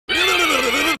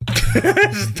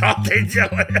Что ты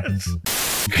делаешь?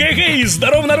 Хей-хей,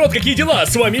 здорово, народ, какие дела?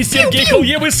 С вами Сергей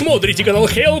HellYeah, вы смотрите канал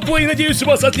HellPlay. Надеюсь, у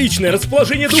вас отличное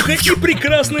расположение духа и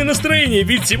прекрасное настроение,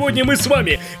 ведь сегодня мы с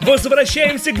вами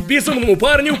возвращаемся к безумному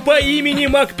парню по имени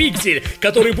McPixel,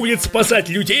 который будет спасать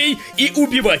людей и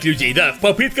убивать людей, да, в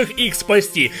попытках их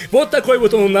спасти. Вот такой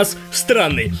вот он у нас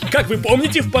странный. Как вы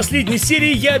помните, в последней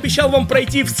серии я обещал вам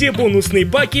пройти все бонусные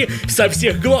паки со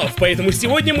всех глав, поэтому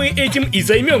сегодня мы этим и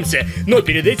займемся. Но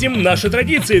перед этим наша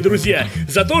традиция, друзья,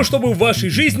 за то, чтобы в вашей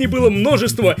жизни было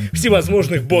множество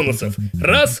всевозможных бонусов.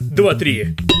 Раз, два,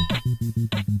 три.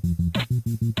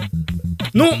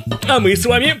 Ну, а мы с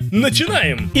вами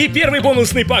начинаем. И первый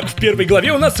бонусный пак в первой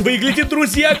главе у нас выглядит,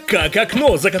 друзья, как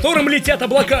окно, за которым летят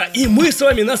облака. И мы с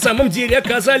вами на самом деле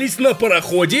оказались на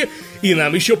пароходе. И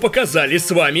нам еще показали с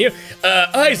вами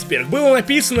айсберг. Было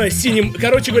написано синим,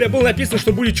 короче говоря, было написано,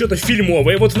 что будет что-то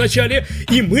фильмовое вот в начале.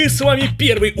 И мы с вами,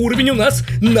 первый уровень у нас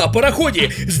на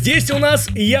пароходе. Здесь у нас,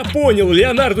 я понял,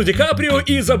 Леонардо Ди Каприо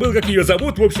и забыл, как ее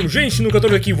зовут. В общем, женщину, у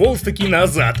которой такие волосы такие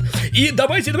назад. И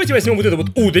давайте возьмем вот эту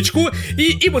вот удочку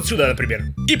и вот сюда, например.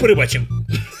 И порыбачим.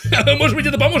 Может быть,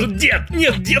 это поможет? Дед!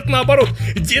 Нет, дед наоборот.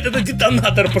 Дед — это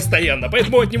детонатор постоянно,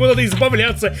 поэтому от него надо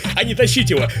избавляться, а не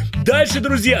тащить его. Дальше,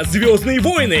 друзья, Звездные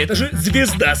войны. Это же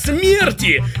звезда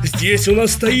смерти. Здесь у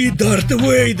нас стоит Дарт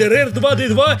Вейдер,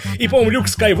 R2-D2 и, по-моему, Люк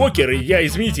Скайуокер. Я,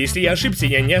 извините, если я ошибся,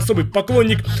 я не особый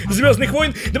поклонник Звездных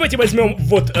войн. Давайте возьмем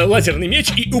вот лазерный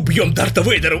меч и убьем Дарта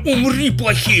Вейдера. Умри,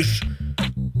 плохиш!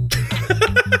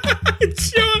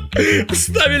 Чё?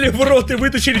 Вставили в рот и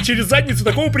вытащили через задницу.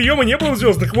 Такого приема не было в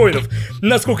Звездных войнах,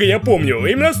 насколько я помню.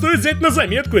 Именно стоит взять на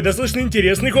заметку, и достаточно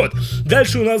интересный ход.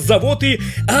 Дальше у нас завод и...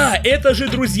 это же,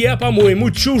 друзья,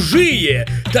 по-моему, чужие.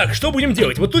 Так, что будем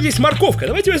делать? Вот тут есть морковка.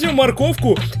 Давайте возьмем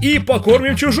морковку и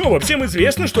покормим чужого. Всем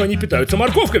известно, что они питаются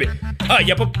морковками.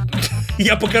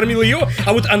 Я покормил ее,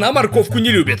 а вот она морковку не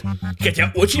любит.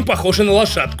 Хотя очень похожа на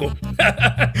лошадку.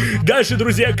 Дальше,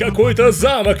 друзья, какой-то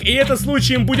замок. И это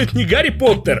случаем будет не Гарри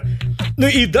Поттер. Ну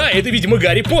и да, это, видимо,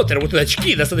 Гарри Поттер. Вот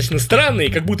очки достаточно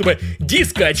странные, как будто бы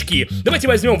диско-очки. Давайте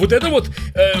возьмем вот эту вот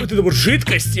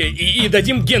жидкость и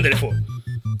дадим Гендальфу.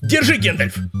 Держи,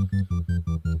 Гендальф.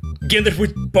 Гендальфу,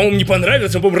 по-моему, не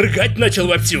понравилось, он, по-моему, рыгать начал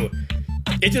вовсю.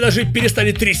 Эти даже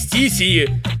перестали трястись и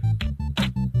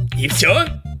все.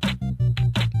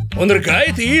 Он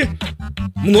рыгает и...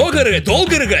 много рыгает,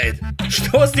 долго рыгает.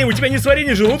 Что с ним? У тебя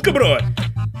несварение желудка, бро?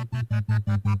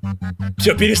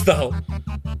 Все, перестал.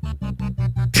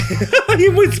 И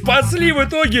мы спасли в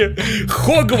итоге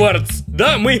Хогвартс.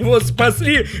 Да, мы его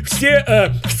спасли.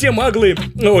 Все маглы,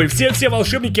 все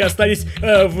волшебники остались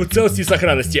в целости и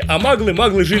сохранности. А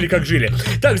маглы жили как жили.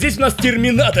 Так, здесь у нас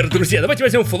терминатор, друзья. Давайте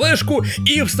возьмем флешку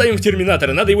и вставим в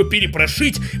терминатора. Надо его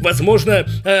перепрошить. Возможно,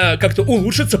 как-то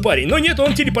улучшится парень. Но нет,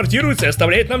 он телепортируется и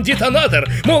оставляет нам детонатор.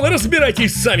 Мол,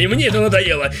 разбирайтесь сами, мне это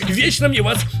надоело. Вечно мне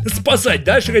вас спасать.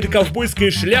 Дальше какая-то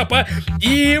ковбойская шляпа.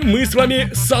 И мы с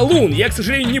вами Салун. Я, к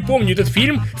сожалению, не помню этот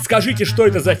фильм. Скажите, что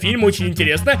это за фильм, очень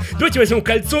интересно. Давайте возьмем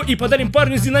кольцо и подарим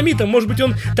парню с динамитом. Может быть,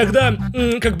 он тогда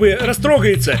как бы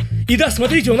растрогается. И да,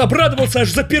 смотрите, он обрадовался, аж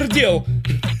запердел.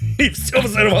 И все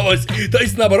взорвалось. То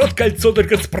есть, наоборот, кольцо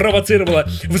только спровоцировало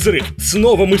взрыв.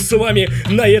 Снова мы с вами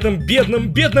на этом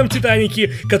бедном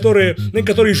Титанике,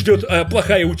 который ждет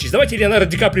плохая участь. Давайте Леонардо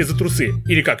Ди Каприо за трусы.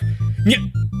 Или как? Не,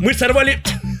 мы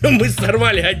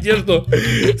сорвали одежду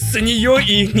с нее,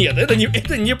 и нет, это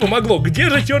не помогло. Где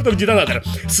же чертов детонатор?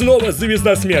 Снова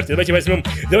звезда смерти. Давайте возьмем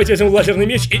лазерный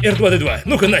меч и R2-D2.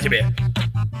 Ну-ка, на тебе.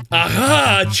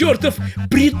 Ага, чертов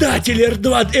предатель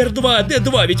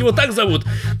R2-D2, ведь его так зовут.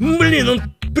 Блин, он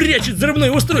прячет взрывное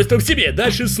устройство в себе.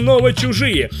 Дальше снова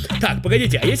чужие. Так,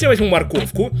 погодите, а если я возьму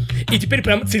морковку и теперь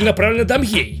прям целенаправленно дам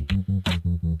ей?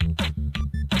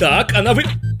 Так, она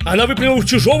выплюнула в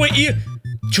чужого и...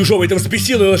 Чужого этого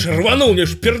взбесило, он аж рванул, у меня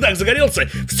аж пердак загорелся.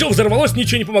 Все взорвалось,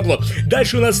 ничего не помогло.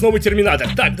 Дальше у нас снова терминатор.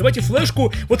 Так, давайте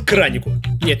флешку вот к кранику.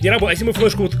 Нет, не работает, если мы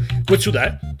флешку вот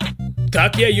сюда.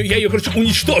 Так, я ее, короче,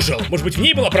 уничтожил. Может быть, в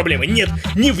ней была проблема? Нет,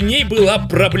 не в ней была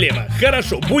проблема.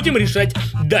 Хорошо, будем решать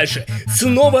дальше.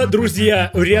 Снова,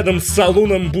 друзья, рядом с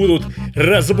салуном будут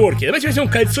разборки. Давайте возьмем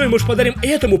кольцо и, может, подарим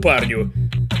этому парню.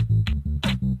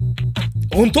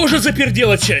 Он тоже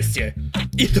запердел от счастья.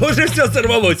 И тоже все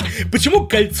сорвалось. Почему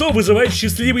кольцо вызывает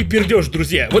счастливый пердеж,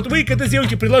 друзья? Вот вы, когда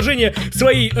сделаете предложение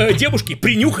своей девушке,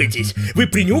 принюхайтесь. Вы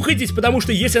принюхайтесь, потому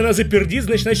что если она запердит,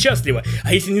 значит она счастлива.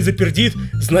 А если не запердит,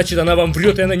 значит она вам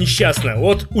врет и она несчастна.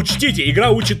 Вот учтите,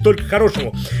 игра учит только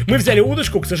хорошему. Мы взяли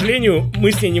удочку, к сожалению,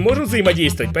 мы с ней не можем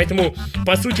взаимодействовать. Поэтому,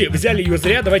 по сути, взяли ее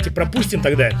зря. Давайте пропустим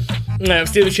тогда. В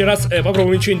следующий раз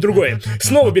попробуем что-нибудь другое.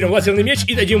 Снова берем лазерный меч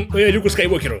и дадим Люку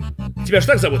Скайуокеру. Тебя ж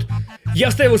так зовут? Я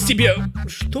вставил себе...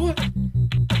 Что?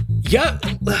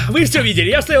 Вы все видели,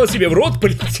 я вставил себе в рот,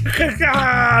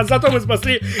 зато мы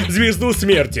спасли звезду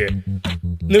смерти.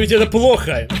 Но ведь это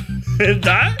плохо.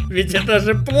 Да? Ведь это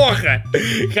же плохо.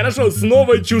 Хорошо,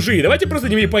 снова чужие. Давайте просто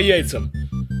не по яйцам.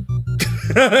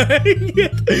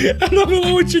 Нет, она была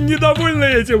очень недовольна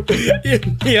этим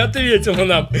и ответила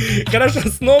нам. Хорошо,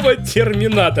 снова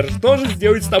терминатор. Что же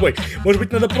сделать с тобой? Может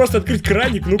быть, надо просто открыть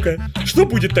краник? Ну-ка, что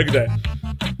будет тогда?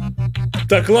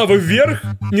 Так, лава вверх.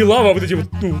 Не лава, а вот эти вот,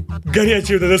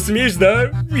 горячая вот эта смесь,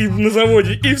 да, и на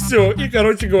заводе, и все. И,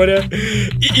 короче говоря,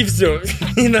 и все.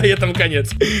 И на этом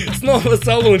конец. Снова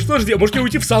салон. Что же делать? Может, мне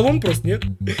уйти в салон просто, нет?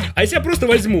 А если я просто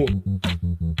возьму?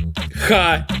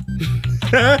 Ха.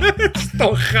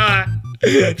 Что ха?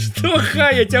 Что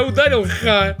ха? Я тебя ударил,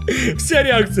 ха. Вся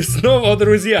реакция. Снова,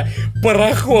 друзья,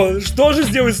 пароход. Что же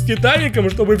сделать с Титаником,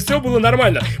 чтобы все было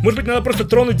нормально? Может быть, надо просто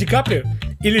тронуть Ди Каприо?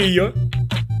 Или ее?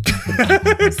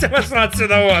 Все, пошла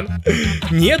отсюда вон.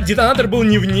 Нет, детонатор был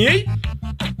не в ней.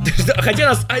 Хотя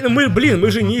нас...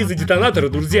 мы же не из-за детонатора,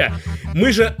 друзья.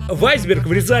 Мы же в айсберг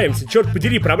врезаемся. Черт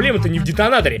подери, проблема-то не в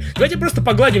детонаторе. Давайте просто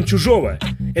погладим чужого.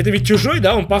 Это ведь чужой,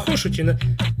 да? Он похож очень на...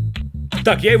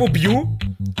 Так, я его бью.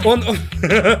 Он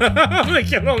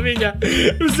выкинул меня.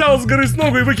 Взял, сгрыз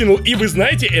ногу и выкинул. И вы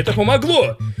знаете, это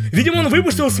помогло. Видимо, он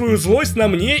выпустил свою злость на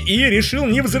мне и решил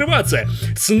не взрываться.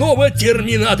 Снова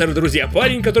терминатор, друзья.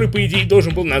 Парень, который, по идее,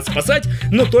 должен был нас спасать,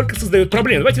 но только создает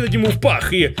проблемы. Давайте дадим ему в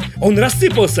пах. И он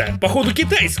рассыпался. Походу,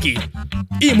 китайский.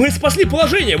 И мы спасли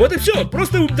положение. Вот и все.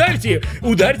 Просто ударьте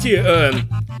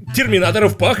терминатора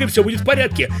в пах, и все будет в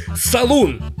порядке.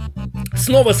 Салун.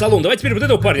 Снова салун. Давай теперь вот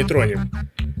этого парня тронем.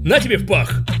 На тебе в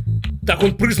пах. Так,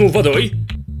 он прыснул водой.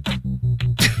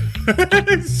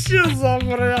 Че за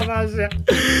бред вообще?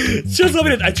 Че за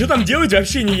бред? А что там делать,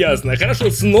 вообще не ясно. Хорошо,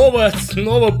 снова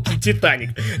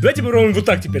Титаник. Давайте попробуем вот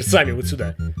так теперь, сами вот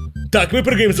сюда. Так, мы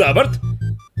прыгаем за борт.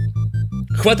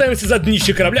 Хватаемся за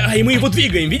днище корабля. И мы его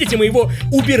двигаем, видите, мы его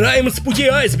убираем с пути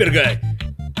айсберга.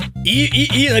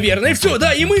 И, наверное, все,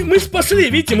 да, и мы спасли,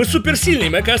 видите, мы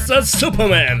суперсильные, мы, оказывается,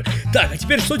 Супермен. Так, а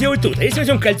теперь что делать тут? А если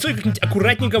возьмем кольцо и как-нибудь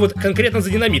аккуратненько, вот конкретно за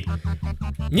динамит?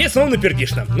 Нет, снова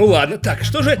напердишь нам. Ну ладно, так,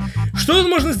 что тут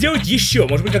можно сделать еще?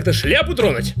 Может быть, как-то шляпу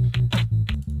тронуть?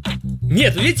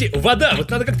 Нет, видите, вода,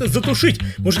 вот надо как-то затушить.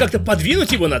 Может, как-то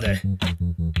подвинуть его надо?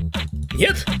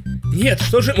 Нет? Нет,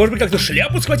 что же, может быть, как-то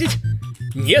шляпу схватить?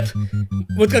 Нет?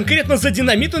 Вот конкретно за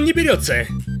динамит он не берется.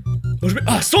 Может быть...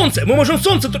 А, солнце! Мы можем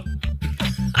солнце...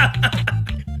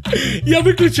 Я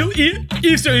выключил и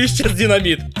все, исчез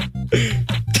динамит.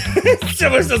 Все,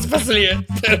 мы все спасли.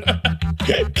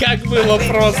 Как было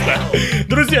просто.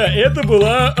 Друзья, это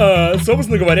была,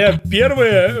 собственно говоря,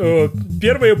 первая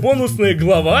бонусная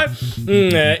глава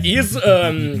из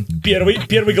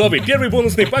первой главы. Первый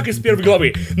бонусный пак из первой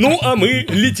главы. Ну, а мы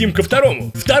летим ко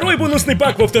второму. Второй бонусный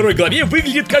пак во второй главе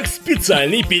выглядит как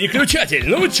специальный переключатель.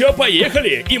 Ну чё,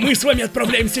 поехали. И мы с вами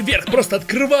отправляемся вверх. Просто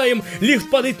открываем, лифт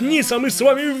падает вниз, а мы с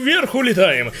вами вверх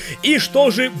улетаем. И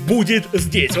что же будет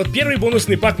здесь? Вот первый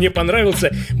бонусный пак мне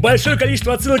понравился. Большое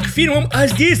количество отсылок к фильмам, а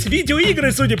здесь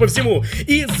видеоигры, судя по всему.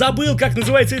 И забыл, как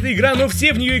называется эта игра, но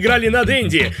все в нее играли на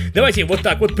Денди. Давайте вот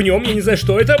так вот пнем, я не знаю,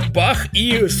 что это. Бах,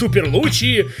 и супер луч,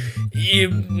 и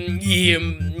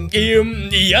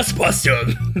я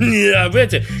спасен.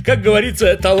 Знаете, как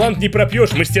говорится, талант не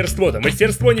пропьешь, мастерство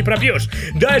не пропьешь.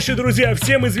 Дальше, друзья,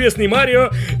 всем известный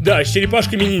Марио. Да, с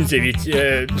черепашками ниндзя, ведь...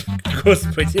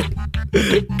 Господи,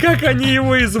 как они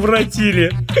его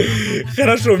извратили.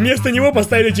 Хорошо, вместо него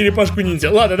поставили черепашку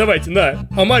ниндзя. Ладно, давайте, на.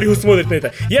 А Марио смотрит на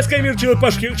это. Я скаймил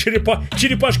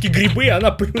черепашки грибы, она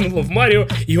плюнула в Марио,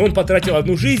 и он потратил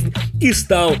одну жизнь и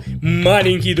стал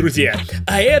маленький, друзья.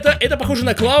 А это похоже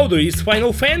на Клауду из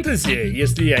Final Fantasy,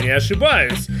 если я не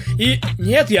ошибаюсь. И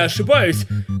нет, я ошибаюсь.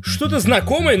 Что-то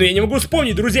знакомое, но я не могу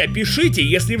вспомнить, друзья. Пишите,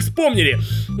 если вспомнили.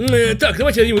 Так,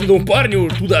 давайте дадим вот этому парню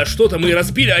туда что-то мы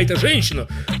разбили, а это женщина.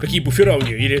 Какие буфера у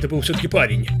нее? Или это был все-таки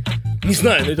парень? Не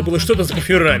знаю, но это было что-то с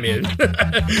буферами.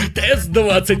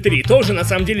 Тест-23. Тоже, на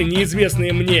самом деле,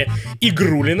 неизвестная мне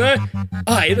игрулина.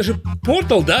 А, это же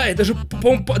портал, да? Это же,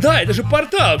 да, это же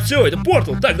портал. Все, это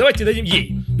портал. Так, давайте дадим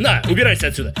ей. На, убирайся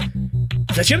отсюда.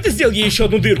 Зачем ты сделал ей еще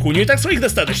одну дырку? У нее и так своих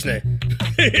достаточно.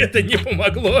 Это не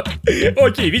помогло.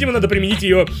 Окей, видимо, надо применить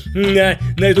ее на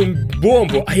эту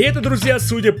бомбу. А это, друзья,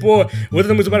 судя по вот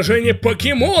этому изображению,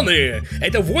 покемоны.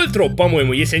 Это Вольтроп,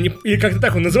 по-моему, если они... Или как-то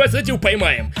так он называется, давайте его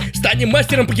поймаем. Станем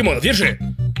мастером покемонов, держи.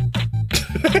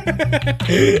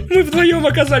 Мы вдвоем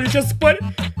оказались сейчас в паре.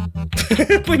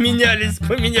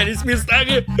 Поменялись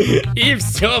местами. И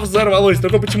все взорвалось.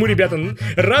 Только почему ребята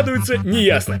радуются,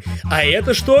 неясно. А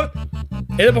это что?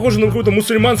 Это похоже на какого-то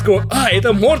мусульманского... А, это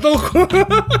Mortal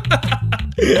Kombat.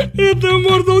 Это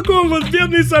Mortal Kombat,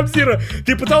 бедный Саб-Зиро.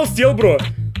 Ты потолстел, бро.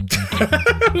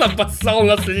 Напасал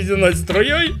нас ледяной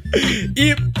струей.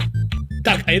 И...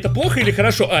 Так, а это плохо или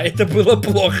хорошо? А, это было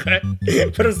плохо.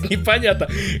 Просто непонятно.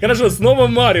 Хорошо, снова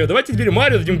Марио. Давайте теперь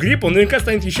Марио дадим гриб, он наверняка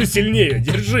станет еще сильнее.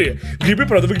 Держи. Грибы,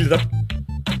 правда, выглядят...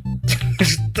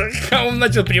 Что? Он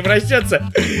начал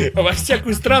превращаться во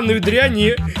всякую странную дрянь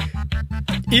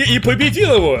и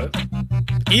победил его.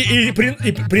 И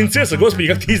принцесса, господи,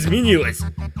 как ты изменилась.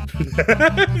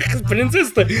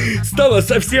 Принцесса стала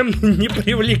совсем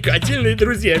непривлекательной,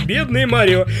 друзья. Бедный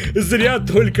Марио зря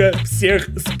только всех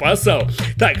спасал.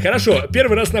 Так, хорошо,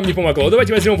 первый раз нам не помогло.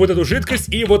 Давайте возьмем вот эту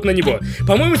жидкость и вот на него.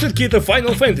 По-моему, все-таки это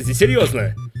Final Fantasy,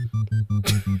 серьезно.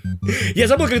 Я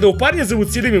забыл, когда у парня зовут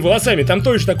с седыми волосами. Там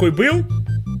точно такой был.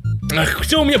 Ах,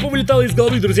 все у меня повылетало из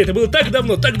головы, друзья. Это было так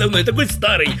давно, я такой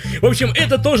старый. В общем,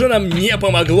 это тоже нам не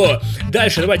помогло.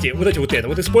 Дальше давайте вот это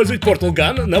вот использовать Portal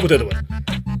Gun на вот это вот.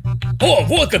 О,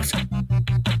 вот как.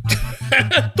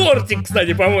 Тортик,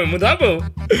 кстати, по-моему, да, был?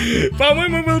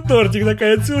 По-моему, был тортик.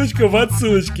 Такая отсылочка в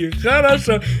отсылочке.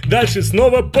 Хорошо. Дальше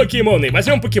снова покемоны.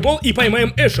 Возьмем покебол и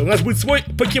поймаем Эша. У нас будет свой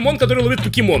покемон, который ловит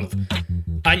покемонов.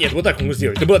 А нет, вот так мы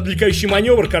сделали. Это был отвлекающий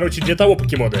маневр, короче, для того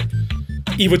покемона.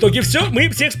 И в итоге все, мы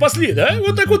всех спасли, да?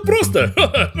 Вот так вот просто.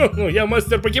 Ну, я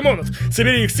мастер покемонов.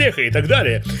 Собери их всех и так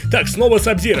далее. Так, снова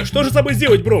Саб-Зиро. Что же с собой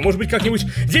сделать, бро? Может быть, как-нибудь...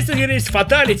 Здесь, наверное, есть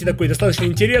фаталити такой, достаточно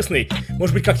интересный.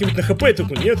 Может быть, как-нибудь на ХП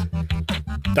такой, нет?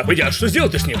 Так, пойди, а что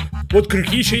сделать-то с ним? Вот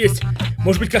крюки еще есть.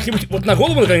 Может быть, как-нибудь вот на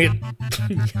голову наконец?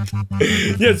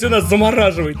 Нет, все нас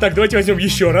замораживает. Так, давайте возьмем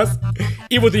еще раз.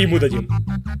 И вот ему дадим.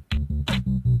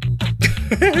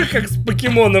 Как с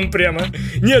покемоном прямо.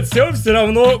 Нет, все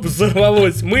равно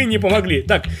взорвалось. Мы не помогли.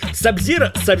 Так,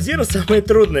 Саб-Зиро самое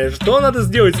трудное. Что надо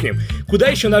сделать с ним? Куда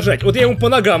еще нажать? Вот я ему по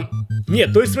ногам.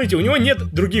 Нет, то есть, смотрите, у него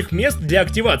нет других мест для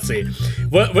активации.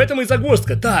 В этом и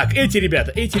загвоздка. Так, эти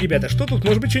ребята, что тут?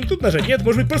 Может быть, что-нибудь тут нажать? Нет,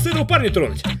 может быть, просто этого парня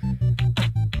тронуть.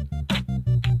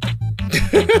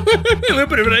 Мы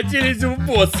превратились в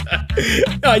босса.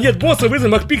 А, нет, босса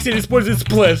вызван, McPixel использует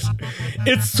сплэш.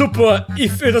 Это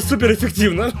супер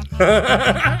эффективно.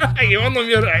 И он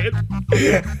умирает.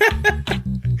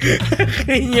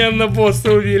 Охрененно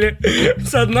босса убили.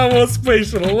 С одного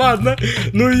спейшла. Ладно.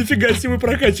 Ну и нифига себе, мы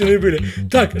прокачанные были.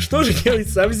 Так, что же делать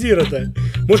с Саб-Зиро-то?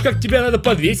 Может, как тебя надо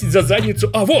подвесить за задницу?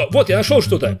 А, вот, я нашел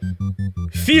что-то.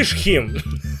 Fish him.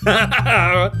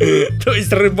 То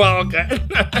есть рыбалка.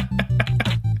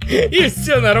 И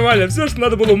все нормально, все, что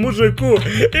надо было мужику,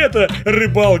 это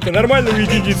рыбалка, нормально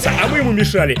уединиться, а мы ему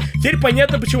мешали. Теперь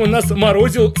понятно, почему он нас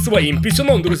морозил своим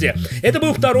писюном, друзья. Это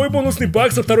был второй бонусный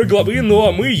пак со второй главы,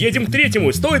 но мы едем к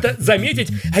третьему. Стоит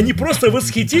заметить, они просто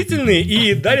восхитительные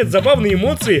и дарят забавные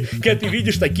эмоции, когда ты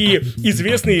видишь такие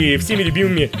известные всеми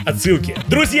любимыми отсылки.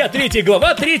 Друзья, третья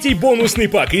глава, третий бонусный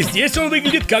пак, и здесь он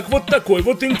выглядит как вот такой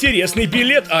вот интересный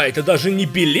билет. А это даже не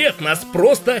билет, нас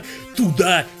просто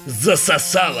туда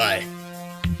засосало.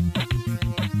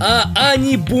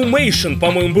 Анимейшн,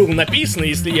 по-моему, был написано,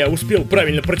 если я успел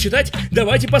правильно прочитать.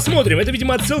 Давайте посмотрим. Это,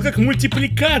 видимо, отсылка к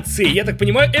мультипликации. Я так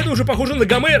понимаю, это уже похоже на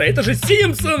Гомера. Это же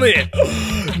Симпсоны!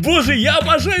 Боже, я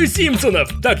обожаю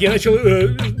Симпсонов! Так, я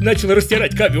начал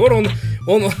растирать ковер.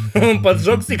 Он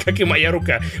поджегся, как и моя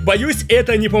рука. Боюсь,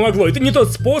 это не помогло. Это не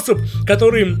тот способ,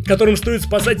 которым стоит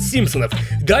спасать Симпсонов.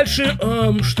 Дальше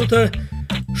что-то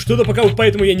пока вот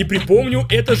поэтому я не припомню.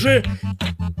 Это же...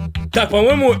 Так,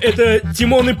 по-моему, это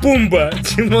Тимон и Пумба.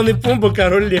 Тимон и Пумба,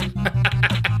 король лев.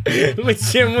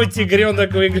 Почему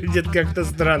тигренок выглядит как-то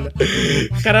странно?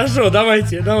 Хорошо,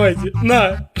 давайте.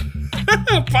 На.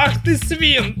 Пах ты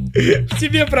свин. В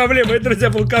тебе проблема. Это, друзья,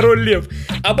 был король лев.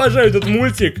 Обожаю этот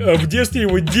мультик. В детстве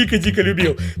его дико-дико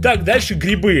любил. Так, дальше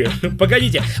грибы.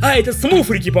 Погодите. А, это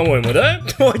смуфрики, по-моему, да?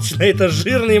 Точно, это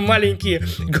жирные маленькие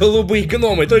голубые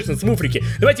гномы. Точно, смуфрики.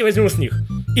 Давайте возьмем с них.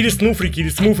 Или снуфрики, или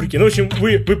смуфрики. Ну, в общем,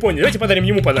 вы поняли. Давайте подарим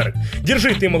ему подарок.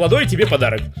 Держи, ты молодой, тебе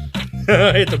подарок.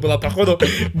 Это была, походу,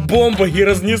 бомба и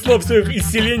разнесло все их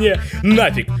исцеление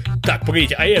нафиг. Так,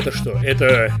 погодите, а это что?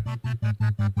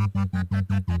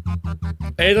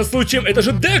 Это случаем, это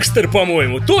же Декстер,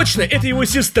 по-моему. Точно, это его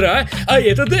сестра, а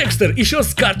это Декстер. Еще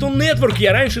с Cartoon Network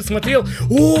я раньше смотрел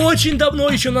очень давно,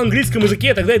 еще на английском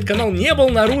языке. Тогда этот канал не был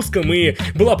на русском, и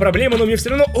была проблема, но мне все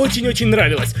равно очень-очень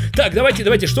нравилось. Так,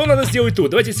 давайте, что надо сделать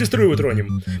тут? Давайте сестру его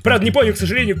тронем. Правда, не помню, к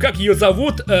сожалению, как ее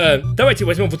зовут. Давайте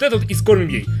возьмем вот этот и скормим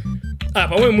ей. А,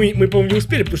 по-моему, мы по-моему, не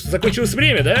успели, потому что закончилось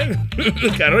время, да?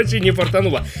 Короче, не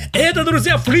фартануло. Это,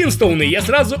 друзья, Флинстоуны. Я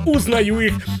сразу узнаю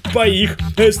их по их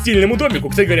стильному домику.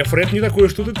 Кстати говоря, Фред не такой,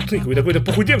 что-то какой-то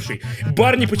похудевший.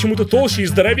 Барни почему-то толще и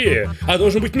здоровее, а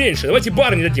должен быть меньше. Давайте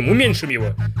Барни дадим, уменьшим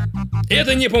его.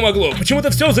 Это не помогло.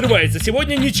 Почему-то все взрывается.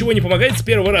 Сегодня ничего не помогает с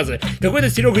первого раза. Какой-то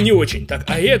Серега не очень. Так,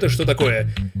 а это что такое?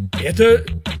 Это...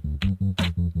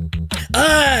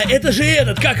 А, это же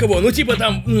этот, как его, ну типа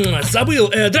там,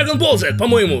 забыл, Dragon Ball Z,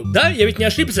 по-моему, да? Я ведь не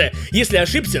ошибся? Если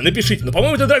ошибся, напишите, но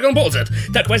по-моему это Dragon Ball Z.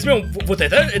 Так, возьмем вот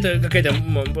это какая-то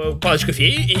палочка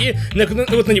феи и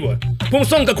вот на него. По-моему,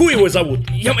 Сон Гоку его зовут.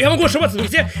 Я могу ошибаться,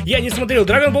 друзья, я не смотрел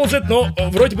Dragon Ball Z, но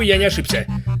вроде бы я не ошибся.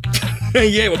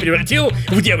 Я его превратил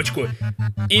в девочку.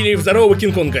 Или в здорового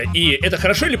Кинг-Конга. И это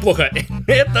хорошо или плохо?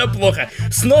 Это плохо.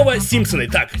 Снова Симпсоны.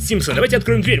 Так, Симпсоны, давайте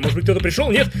откроем дверь. Может быть, кто-то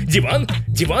пришел? Нет. Диван?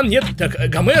 Диван? Нет. Так,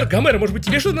 Гомер, может быть,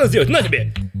 тебе что-то надо сделать? На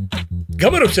тебе.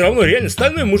 Гомеру все равно реально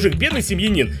стальной мужик, бедный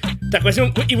семьянин. Так,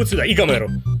 возьмем и вот сюда, и Гомеру.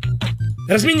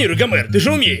 Разминируй, Гомер, ты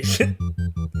же умеешь.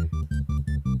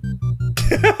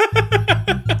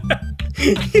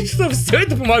 И что, все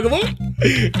это помогло?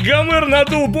 Гомер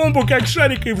надул бомбу как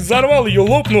шарик и взорвал ее,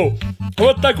 лопнул.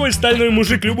 Вот такой стальной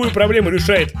мужик любую проблему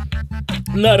решает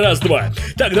на раз-два.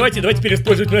 Так, давайте теперь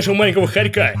использовать нашего маленького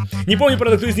хорька. Не помню,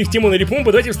 правда, кто из них, Тимон или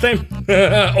Пумба. Давайте вставим...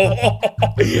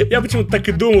 Я почему-то так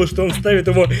и думал, что он ставит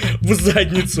его в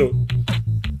задницу.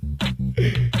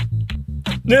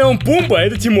 Ну, он Пумба, а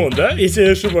это Тимон, да? Если я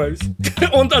не ошибаюсь.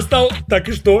 Он достал... Так,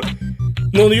 и что?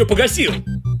 Но он ее погасил.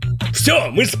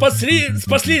 Все, мы спасли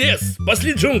лес,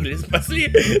 спасли джунгли,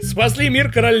 спасли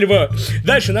мир короля льва.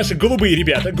 Дальше наши голубые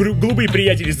ребята, голубые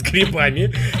приятели с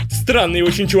грибами. Странные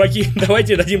очень чуваки.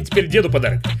 Давайте дадим теперь деду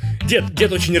подарок.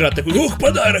 Дед очень рад, такой, ух,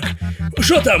 подарок.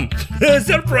 Что там?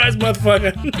 Сюрприз,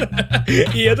 мадфака.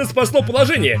 И это спасло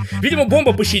положение. Видимо,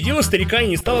 бомба пощадила старика и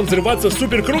не стала взрываться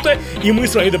супер круто. И мы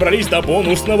с вами добрались до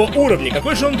бонусного уровня.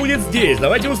 Какой же он будет здесь?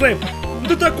 Давайте узнаем.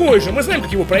 Да такой же, мы знаем,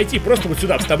 как его пройти. Просто вот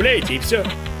сюда вставляете и все.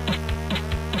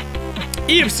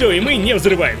 И все, и мы не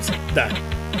взрываемся. Да.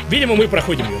 Видимо, мы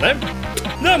проходим ее, да?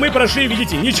 Да, мы прошли,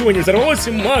 видите, ничего не взорвалось.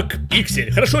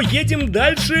 McPixel. Хорошо, едем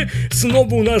дальше.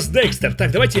 Снова у нас Декстер.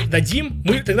 Так, давайте дадим.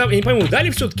 Мы тогда, я не пойму, дали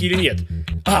все-таки или нет?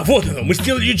 А, вот оно, мы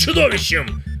сделали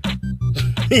чудовищем.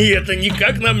 И это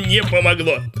никак нам не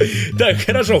помогло. Так,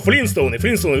 хорошо, Флинстоуны.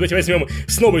 Давайте возьмем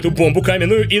снова эту бомбу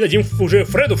каменную и дадим уже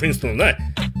Фреду Флинстоуну, на.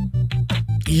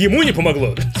 Ему не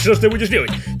помогло. Что ж ты будешь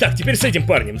делать? Так, теперь с этим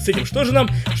парнем. С этим что же нам...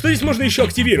 Что здесь можно еще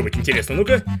активировать, интересно?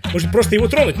 Ну-ка, может просто его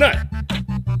тронуть? На!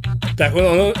 Так,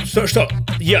 что?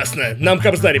 Ясно. Нам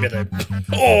капзда, ребята.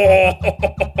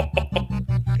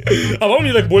 А вам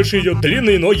не так больше идет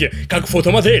длинные ноги, как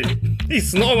фотомодель. И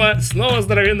снова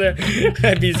здоровенная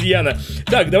обезьяна.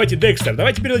 Так, давайте Декстер.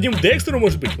 Давайте передадим Декстеру,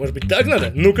 может быть. Может быть, так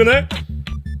надо? Ну-ка, на.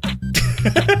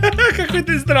 Какой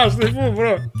ты страшный, фу,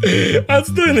 бро.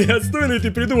 Отстойный ты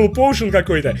придумал поушен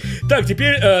какой-то. Так,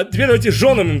 теперь давайте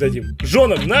женам им дадим.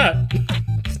 Женам, на.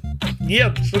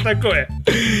 Нет, что такое?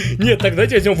 Нет, так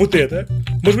давайте возьмем вот это.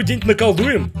 Может быть, где-нибудь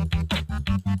наколдуем?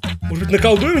 Может быть,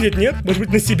 наколдуем где-то, нет? Может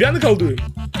быть, на себя наколдуем?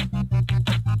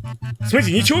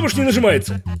 Смотрите, ничего больше не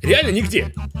нажимается. Реально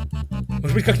нигде.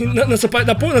 Может быть, как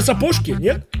на сапожке,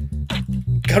 нет?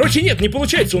 Короче, нет, не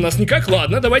получается у нас никак.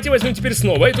 Ладно, давайте возьмем теперь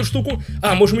снова эту штуку.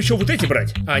 А, можем еще вот эти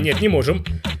брать. А, нет, не можем.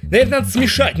 Наверное, надо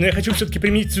смешать, но я хочу все-таки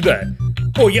применить сюда.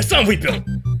 О, я сам выпил.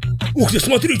 Ух ты,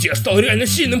 смотрите, я стал реально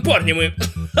сильным парнем и...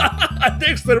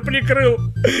 Декстер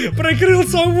прикрыл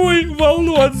собой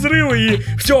волну от взрыва, и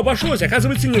все обошлось.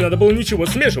 Оказывается, не надо было ничего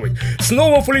смешивать.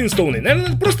 Снова Флинстоуны. Наверное,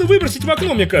 надо просто выбросить в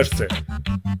окно, мне кажется.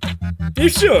 И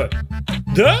все.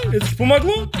 Да? Это же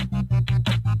помогло?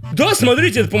 Да,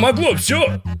 смотрите, это помогло,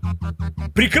 все.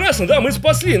 Прекрасно, да, мы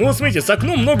спасли. Ну вот смотрите, с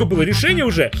окном много было решений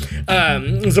уже.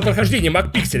 За прохождение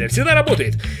McPixel всегда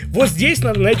работает. Вот здесь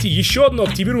надо найти еще одно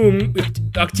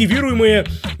активируемое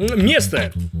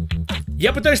место.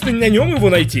 Я пытаюсь на нем его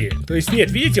найти. То есть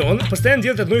нет, видите, он постоянно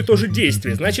делает одно и то же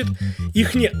действие. Значит,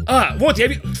 их не... А, вот я...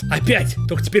 Опять,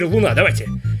 только теперь луна, давайте.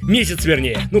 Месяц,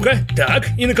 вернее. Ну-ка, так,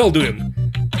 и наколдуем.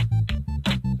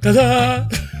 Та-да!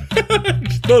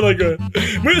 Что такое?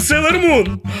 Мы Sailor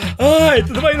Moon. А,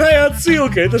 это двойная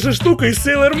отсылка. Это же штука из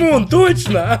Sailor Moon,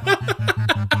 точно.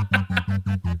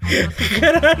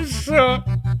 Хорошо.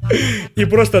 И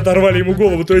просто оторвали ему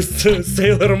голову. То есть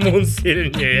Sailor Moon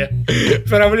сильнее.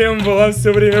 Проблема была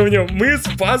все время в нем. Мы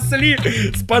спасли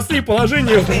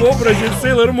положение в образе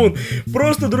Sailor Moon.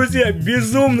 Просто, друзья,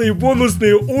 безумные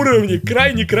бонусные уровни.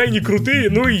 Крайне крутые.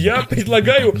 Ну и я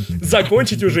предлагаю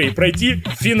закончить уже и пройти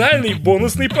финальный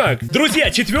бонусный пак.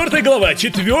 Друзья, 4 глава,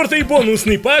 4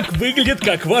 бонусный пак выглядит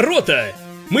как ворота.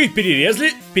 Мы их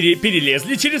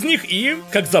перелезли через них и,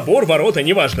 как забор, ворота,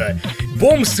 неважно.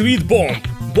 Bomb Sweet Bomb.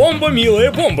 Бомба,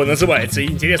 милая бомба называется.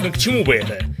 Интересно, к чему бы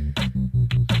это?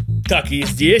 Так, и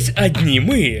здесь одни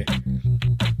мы.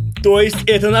 То есть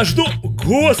это наш дом.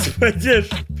 Господи,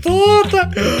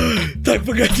 что-то. Так,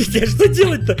 погодите, а что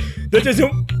делать-то? Давайте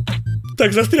возьмем.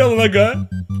 Так, застряла нога.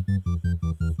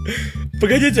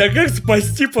 Погодите, а как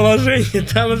спасти положение?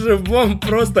 Там же бомб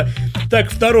просто... Так,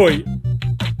 второй.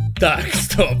 Так,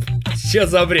 стоп.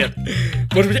 Сейчас за бред.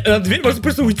 Может быть, на дверь можно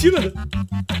просто уйти надо?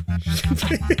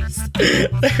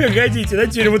 Так, погодите, да,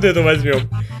 теперь вот эту возьмем.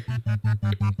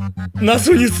 Нас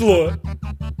унесло.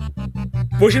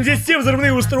 В общем, здесь все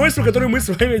взрывные устройства, которые мы с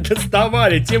вами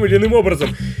доставали тем или иным образом.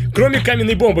 Кроме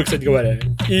каменной бомбы, кстати говоря.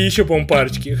 И еще, по-моему,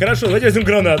 парочки. Хорошо, давайте возьмем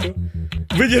гранату.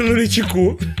 Выдернули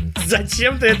чеку.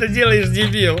 Зачем ты это делаешь,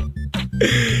 дебил?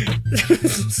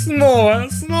 Снова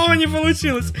не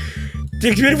получилось.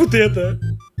 Теперь вот это.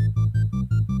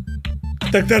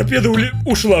 Так, торпеда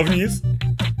ушла вниз.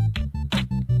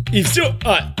 И все.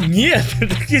 А, нет,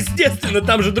 естественно,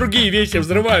 там же другие вещи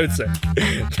взрываются.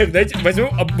 Так, давайте возьмем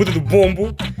вот эту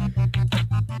бомбу.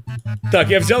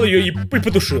 Так, я взял ее и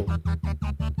потушил.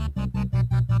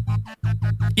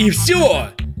 И все.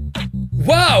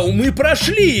 Вау, мы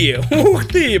прошли. Ух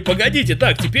ты, погодите.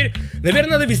 Так, теперь,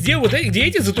 наверное, надо везде вот где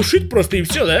эти затушить просто и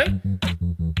все, да?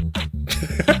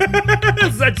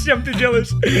 Зачем ты делаешь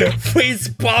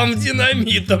фейспалм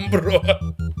динамитом, бро?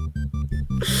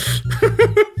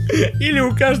 Или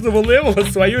у каждого левела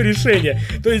свое решение.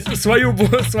 То есть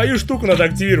свою штуку надо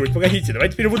активировать. Погодите, давай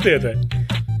теперь вот это.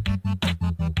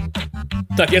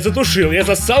 Так, я затушил, я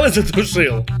засал и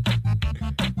затушил.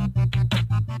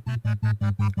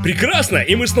 Прекрасно,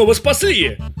 и мы снова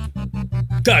спасли.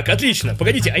 Так, отлично,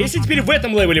 погодите, а если теперь в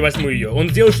этом левеле возьму ее, он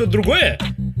делает что-то другое?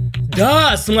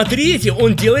 Да, смотрите,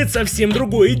 он делает совсем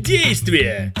другое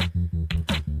действие.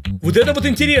 Вот это вот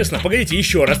интересно. Погодите,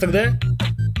 еще раз тогда.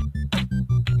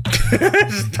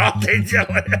 Что ты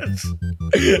делаешь?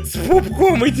 С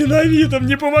пупком и динамитом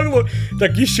не помогло.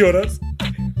 Так, еще раз.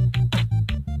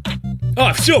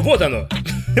 А, все, вот оно.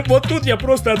 Вот тут я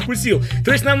просто откусил.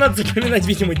 То есть нам надо запоминать,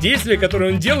 видимо, действия,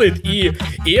 которые он делает. И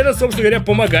это, собственно говоря,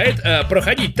 помогает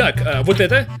проходить. Так, вот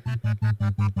это.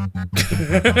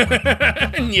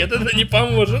 Нет, это не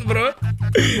поможет, бро.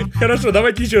 Хорошо,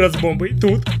 давайте еще раз с бомбой.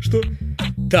 Тут, что?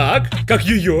 Так, как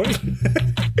ее.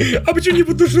 А почему не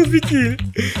потушил фитиль?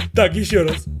 Так, еще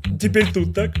раз. Теперь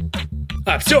тут, так.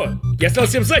 А, все, я стал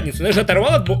всем задницу. Я же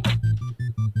оторвал от бомбы.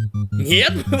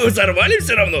 Нет, мы взорвали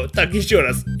все равно. Так, еще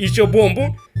раз. Еще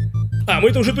бомбу. А, мы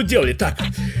это уже тут делали. Так.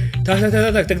 Так,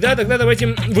 тогда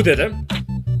давайте вот это.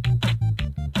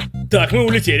 Так, мы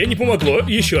улетели, не помогло.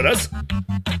 Еще раз.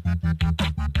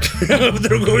 В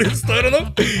другую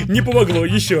сторону. Не помогло,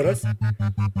 еще раз.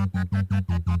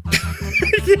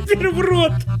 Теперь в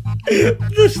рот.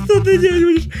 Ну что ты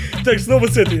делаешь? Так, снова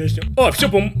с этой начнем. О, все,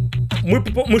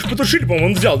 мы ж потушили, по-моему,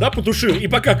 он взял, да, потушил и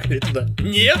покакали туда.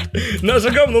 Нет,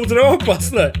 наше говно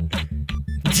взрывоопасно.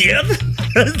 Дед,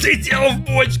 ты делал в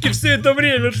бочке все это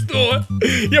время, что?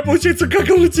 Я, получается,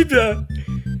 какал на тебя.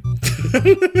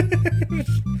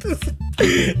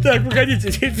 Так,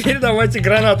 погодите, теперь давайте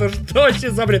гранату. Что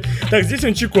вообще за бред? Так, здесь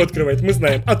он чеку открывает, мы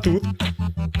знаем. А тут?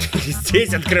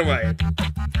 Здесь открывает.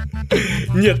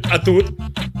 Нет, а тут?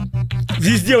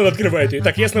 Везде он открывает ее.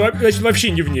 Так, ясно, значит,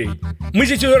 вообще не в ней. Мы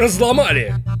здесь ее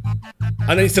разломали.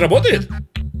 Она не сработает?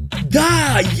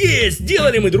 Да, есть!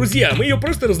 Сделали мы, друзья. Мы ее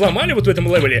просто разломали вот в этом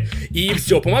левеле. И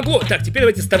все, помогло. Так, теперь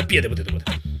давайте с торпедой вот это вот.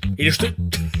 Или что?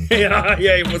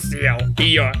 Я его свел.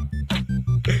 Ее.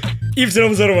 И все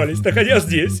равно взорвались. Так, а я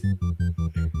здесь.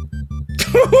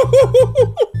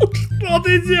 Что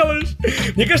ты делаешь?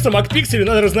 Мне кажется, McPixel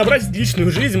надо разнообразить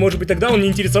личную жизнь. Может быть, тогда он не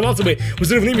интересовался бы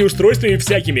взрывными устройствами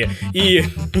всякими. И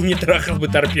не трахал бы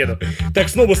торпеду. Так,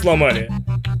 снова сломали.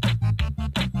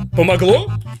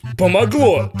 Помогло?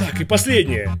 Помогло. Так, и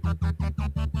последнее.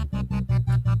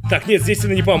 Так, нет, здесь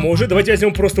это не поможет. Давайте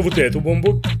возьмем просто вот эту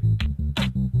бомбу.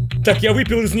 Так, я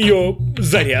выпил из нее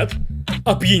заряд.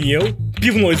 Опьянел.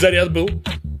 Пивной заряд был.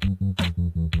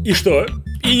 И что?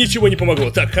 И ничего не помогло.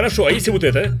 Так, хорошо, а если вот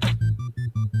это?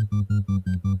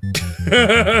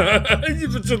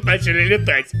 Тут начали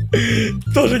летать.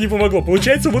 Тоже не помогло.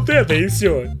 Получается вот это и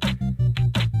все.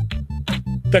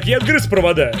 Так, я отгрыз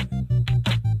провода.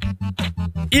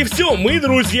 И все, мы,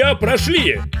 друзья,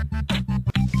 прошли.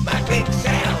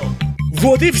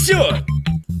 Вот и все.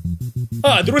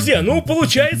 Друзья, ну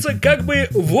получается как бы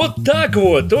вот так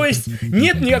вот. То есть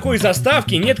нет никакой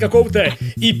заставки, нет какого-то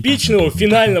эпичного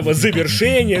финального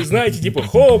завершения. Знаете, типа,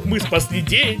 хоп, мы спасли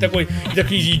день, такой,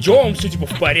 так идем, все типа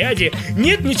в порядке.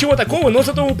 Нет ничего такого, но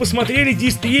зато мы посмотрели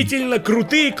действительно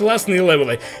крутые, классные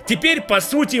левелы. Теперь, по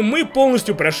сути, мы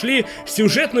полностью прошли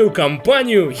сюжетную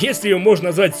кампанию, если ее можно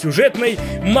назвать сюжетной,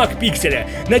 McPixel.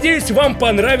 Надеюсь, вам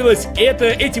понравилось это.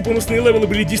 Эти бонусные левелы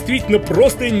были действительно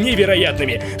просто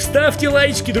невероятными. Ставьте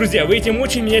лайчики, друзья, вы этим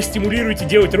очень меня стимулируете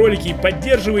делать ролики и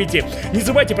поддерживаете. Не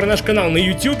забывайте про наш канал на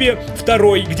YouTube,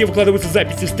 второй, где выкладываются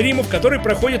записи стримов, которые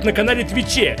проходят на канале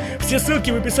Твиче. Все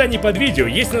ссылки в описании под видео.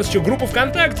 Есть у нас еще группа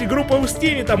ВКонтакте, группа в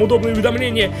Стиме, там удобные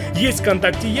уведомления. Есть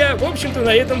ВКонтакте я. В общем-то,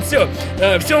 на этом все.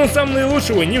 Всего вам самого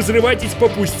наилучшего, не взрывайтесь по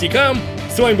пустякам.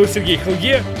 С вами был Сергей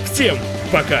HellYeah. Всем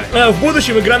пока. В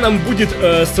будущем игра нам будет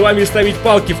с вами ставить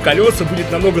палки в колеса,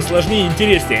 будет намного сложнее и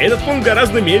интереснее. Этот пункт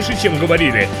гораздо меньше, чем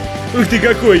говорили. Ух ты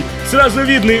какой! Сразу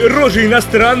видно, рожа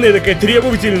иностранная, такая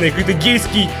требовательная, какой-то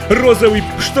гейский розовый...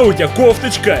 Что у тебя,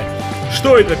 кофточка?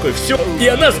 Что это такое? Все. И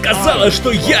она сказала,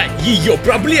 что я ее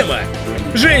проблема.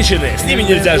 Женщины, с ними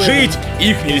нельзя жить,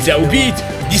 их нельзя убить.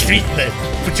 Действительно,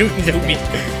 почему их нельзя убить?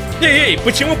 Эй,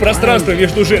 почему пространство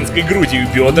между женской грудью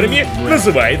и бедрами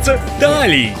называется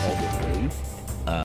талией?